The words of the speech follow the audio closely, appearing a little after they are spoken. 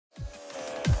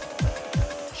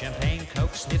Champagne,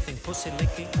 coke, sniffing, pussy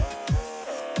licking.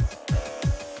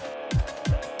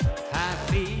 High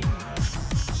feet.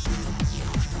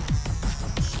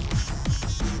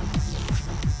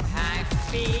 High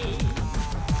feet.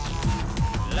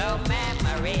 Low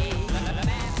memory.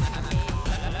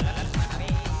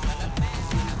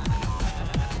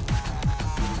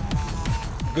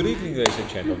 Good evening, ladies and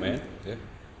gentlemen.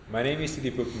 My name is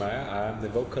Didi Bruckmayr. I'm the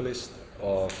vocalist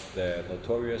of the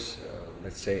notorious,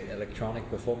 let's say, electronic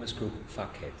performance group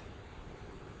Fuckhead.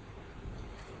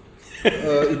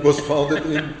 It was founded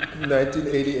in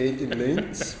 1988 in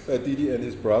Linz by Didi and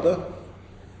his brother.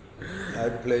 I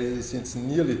play since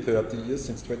nearly 30 years,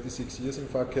 since 26 years in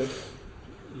Fuckhead,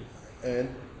 and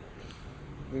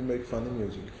we make funny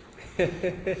music.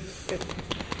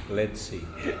 Let's see.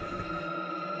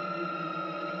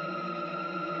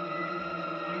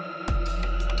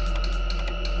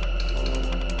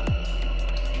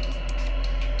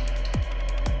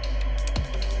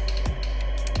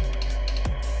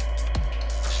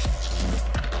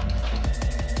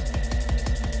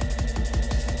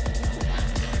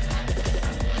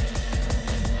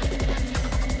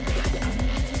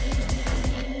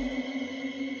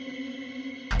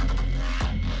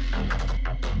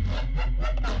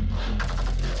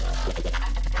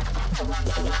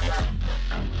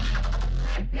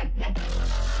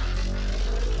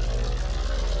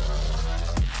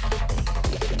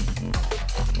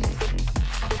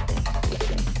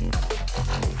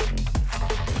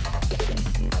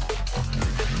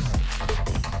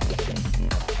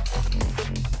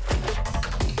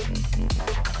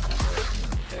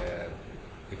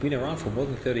 Been around for more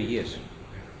than 30 years,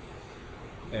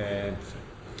 and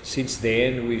since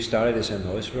then we started as a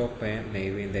noise rock band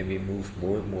maybe, and then we moved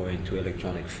more and more into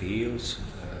electronic fields.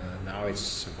 Now it's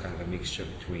some kind of a mixture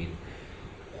between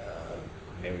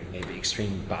maybe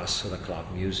extreme bass or the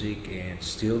club music and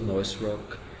still noise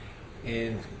rock.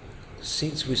 And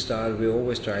since we started, we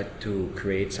always tried to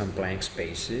create some blank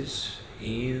spaces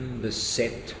in the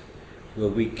set where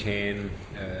we can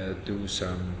do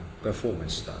some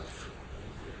performance stuff.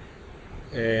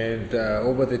 And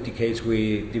over the decades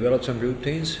we developed some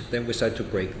routines, then we started to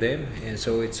break them, and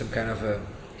so it's some kind of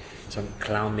some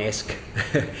clownesque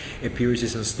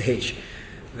appearances on stage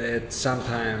that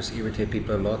sometimes irritate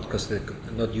people a lot because they're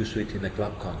not used to it in the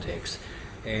club context.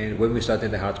 And when we started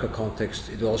in the hardcore context,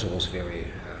 it also was very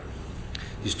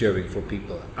disturbing for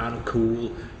people.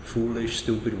 Uncool, foolish,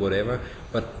 stupid, whatever,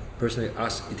 but personally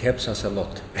it helps us a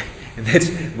lot. And that's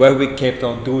why we kept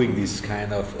on doing this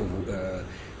kind of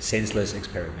senseless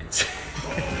experiments.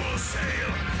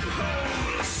 Wholesale,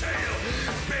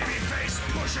 baby face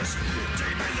pushes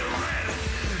deep in the red.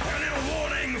 A little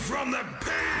warning from the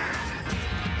PM.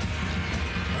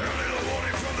 A little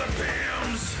warning from the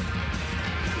PMs.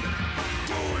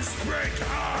 Boys break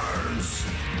arms.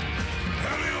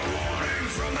 A little warning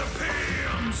from the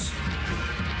PMs.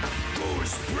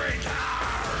 Boys break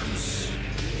arms.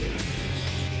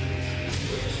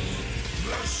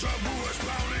 The subway is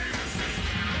pounding.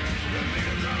 The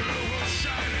neon logo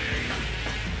shining,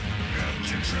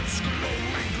 empty trips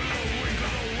glowing, glowing,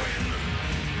 glowing,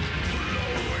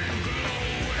 glowing,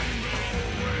 glowing,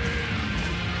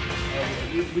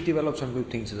 glowing. We developed some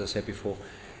routines, as I said before,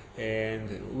 and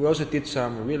we also did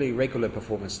some really regular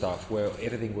performance stuff where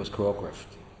everything was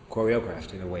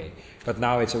choreographed in a way. But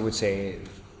now it's, I would say,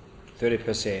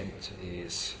 30%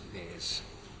 is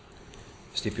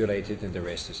stipulated and the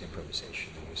rest is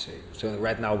improvisation. So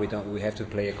right now we have to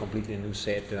play a completely new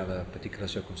set under particular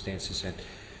circumstances, and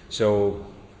so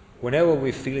whenever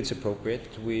we feel it's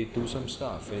appropriate, we do some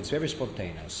stuff, and it's very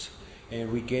spontaneous,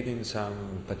 and we get in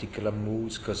some particular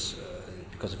moods because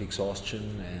of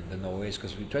exhaustion and the noise,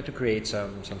 because we try to create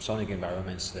some sonic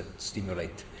environments that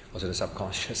stimulate also the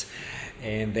subconscious,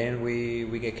 and then we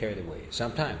get carried away.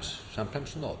 Sometimes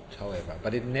not, however,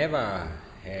 but it never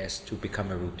has to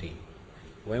become a routine.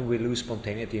 When we lose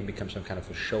spontaneity and become some kind of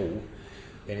a show,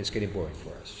 then it's getting boring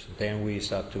for us. Then we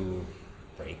start to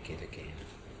break it again.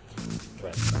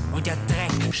 Und der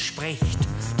Dreck spricht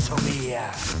zu mir.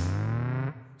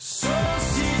 So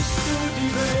siehst du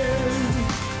die Welt.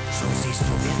 So siehst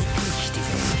du wirklich die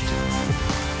Welt.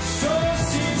 So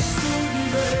siehst du die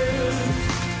Welt.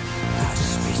 Das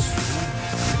bist du.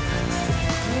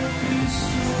 Wo bist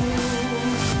du?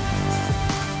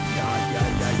 Ja. Der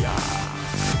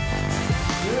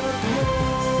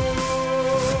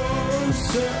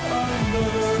große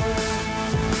andere.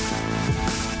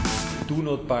 Do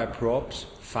not buy props,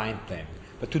 find them.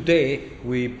 But today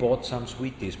we bought some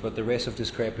sweeties, but the rest of the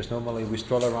scrap is normally we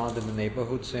stroll around in the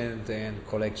neighborhoods and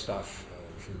collect stuff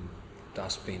from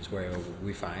dustbins wherever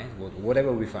we find,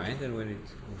 whatever we find, and when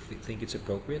we think it's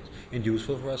appropriate and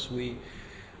useful for us, we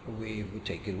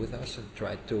take it with us and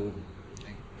try to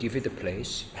give it a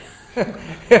place.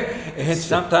 And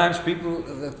sometimes people,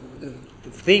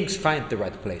 things find the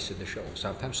right place in the show,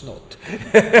 sometimes not.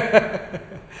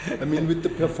 I mean, with the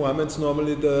performance,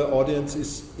 normally the audience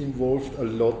is involved a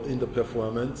lot in the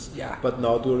performance. Yeah. But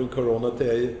now during Corona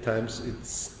times,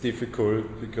 it's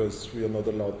difficult because we are not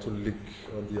allowed to lick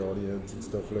on the audience and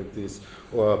stuff like this,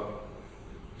 or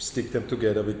stick them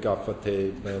together with gaffer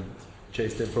tape and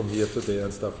chase them from here to there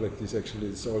and stuff like this. Actually,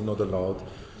 it's all not allowed.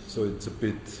 So it's a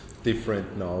bit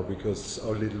different now because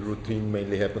our little routine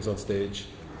mainly happens on stage.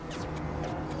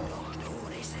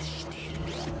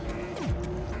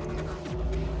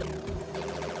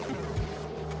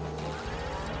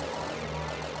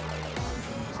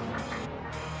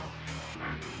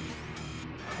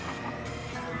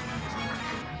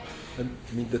 And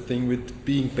I mean, the thing with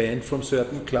being banned from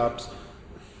certain clubs,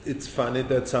 it's funny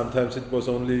that sometimes it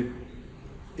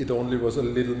only was a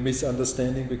little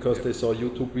misunderstanding because they saw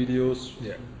YouTube videos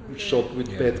shot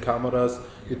with bad cameras.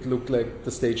 It looked like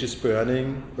the stage is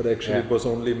burning, but actually it was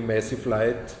only massive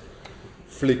light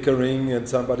flickering, and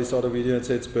somebody saw the video and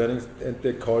said it's burning, and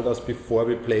they called us before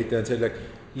we played there and said like,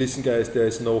 listen guys, there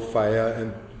is no fire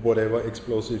and whatever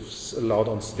explosives allowed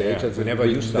on stage. And we never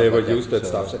used that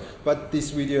stuff. But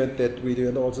this video and that video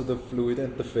and also the fluid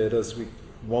and the feathers, we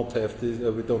won't have this,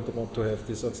 we don't want to have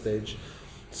this on stage.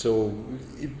 So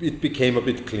it became a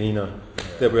bit cleaner.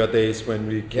 There were days when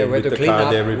we came with the car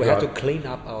and every we had to clean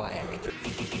up our act.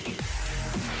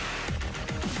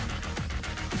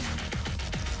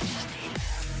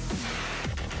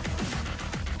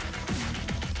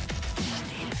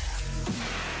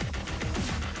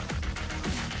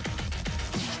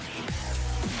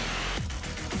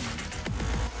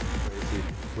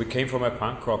 We came from a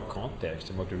punk rock context,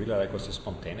 and what we really liked was the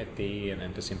spontaneity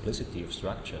and the simplicity of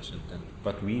structures.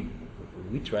 But we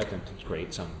tried to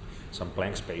create some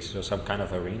blank spaces or some kind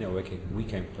of arena where we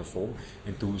can perform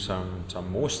and do some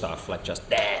more stuff, like just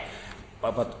there.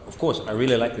 But of course, I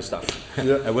really like this stuff.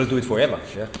 Yeah. I will do it forever.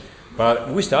 Yeah. But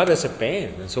we started as a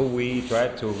band, and so we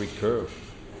tried to recurve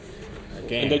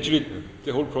again. And actually,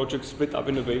 the whole project split up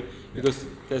in a way because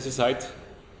there's a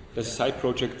side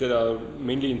project that are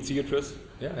mainly in theaters.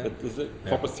 That is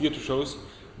proper theater shows,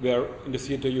 where in the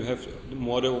theater you have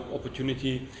more the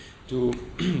opportunity to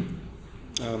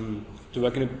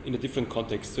work in a different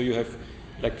context. So you have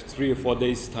like 3 or 4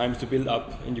 days time to build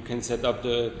up, and you can set up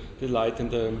the light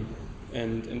and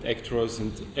actors,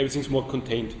 and everything's more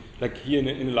contained. Like here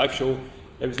in a live show,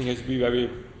 everything has to be very,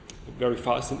 very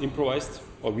fast and improvised,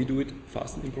 or we do it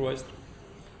fast and improvised.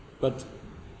 But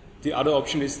the other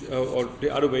option is, or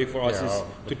the other way for us is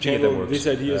to channel these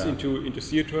ideas into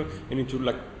theater and into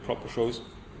like proper shows.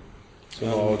 So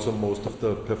now also most of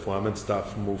the performance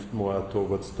stuff moved more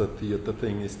towards the theater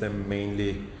thing. Is then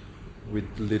mainly with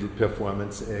little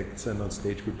performance acts, and on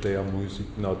stage we play our music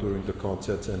now during the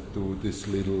concerts and do this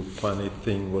little funny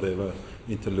thing, whatever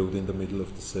interlude in the middle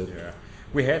of the set. Yeah,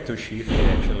 we had to shift it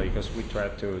actually because we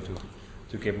tried to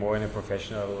get more in a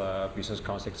professional business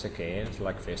context again,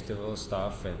 like festival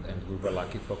stuff, and we were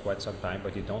lucky for quite some time.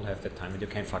 But you don't have the time, and you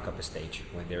can't fuck up a stage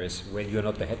when you're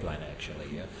not the headliner actually.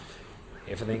 Yeah?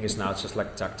 Everything is now just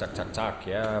like tuck, tuck, tuck, tuck.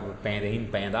 Yeah, band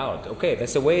in, band out. Okay,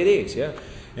 that's the way it is. Yeah,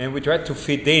 and we tried to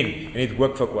fit in, and it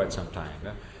worked for quite some time.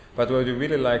 Yeah? But what we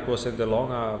really liked was in the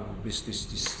longer,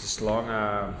 this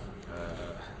longer.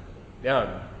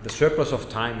 The surplus of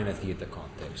time in a theater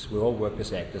context. We all work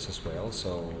as actors as well,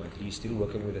 so he's still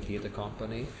working with a theater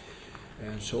company,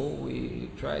 and so we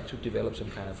try to develop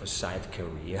some kind of a side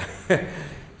career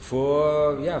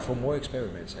for more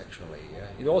experiments actually. Yeah.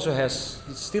 It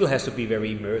still has to be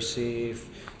very immersive.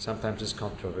 Sometimes it's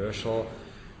controversial,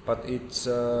 but it's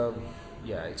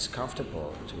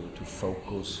comfortable to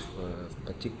focus for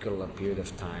a particular period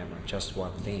of time on just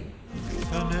one thing.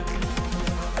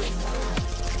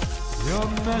 Your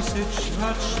message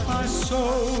touched my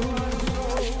soul.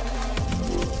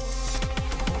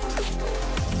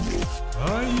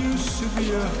 I used to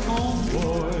be a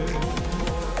homeboy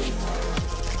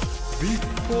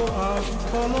before I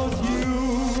followed you.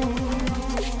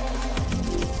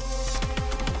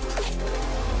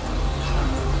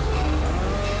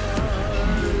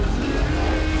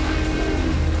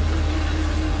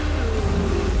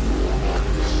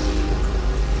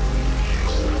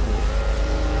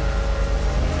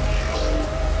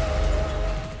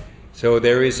 So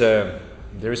there is a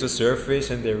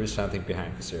surface, and there is something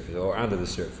behind the surface or under the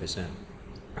surface. And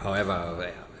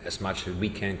however, as much as we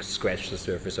can scratch the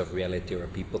surface of reality or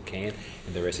people can,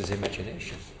 and the rest is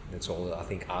imagination. That's all I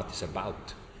think art is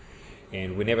about.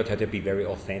 And we never try to be very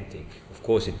authentic. Of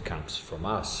course it comes from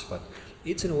us, but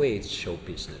it's in a way it's show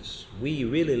business. We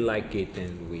really like it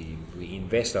and we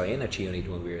invest our energy on it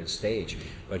when we're on stage,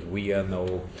 but we are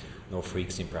no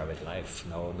freaks in private life,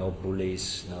 no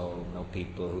bullies, no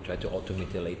people who try to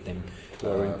auto-mutilate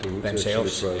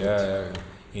themselves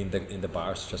in the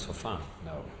bars just for fun.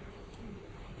 No.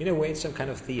 In a way it's some kind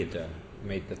of theater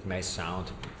that may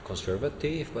sound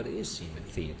conservative, but it is even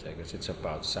theater because it's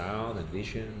about sound and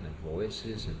vision and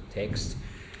voices and text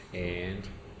and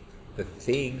the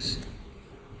things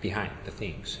behind the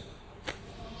things.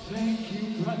 Thank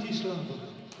you, Bratislava.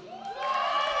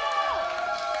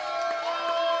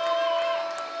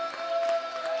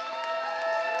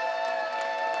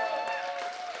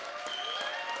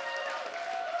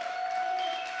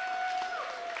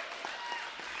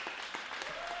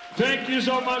 Thank you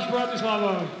so much,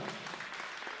 Bratislava.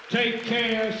 Take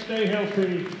care, stay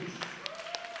healthy,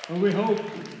 and we hope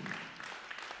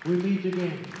we meet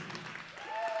again.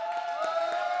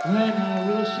 When I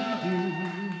will see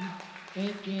you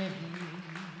again.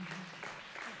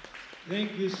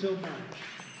 Thank you so much.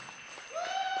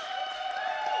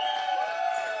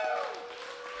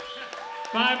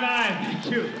 Bye-bye. Thank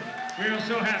you. We are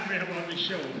so happy about the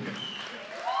show.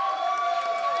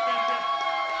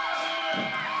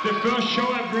 The first show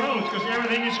abroad, because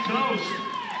everything is closed.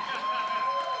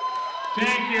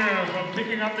 Thank you for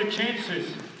picking up the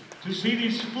chances to see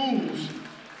these fools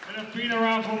that have been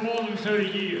around for more than 30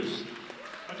 years.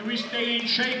 But we stay in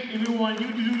shape and we want you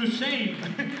to do the same.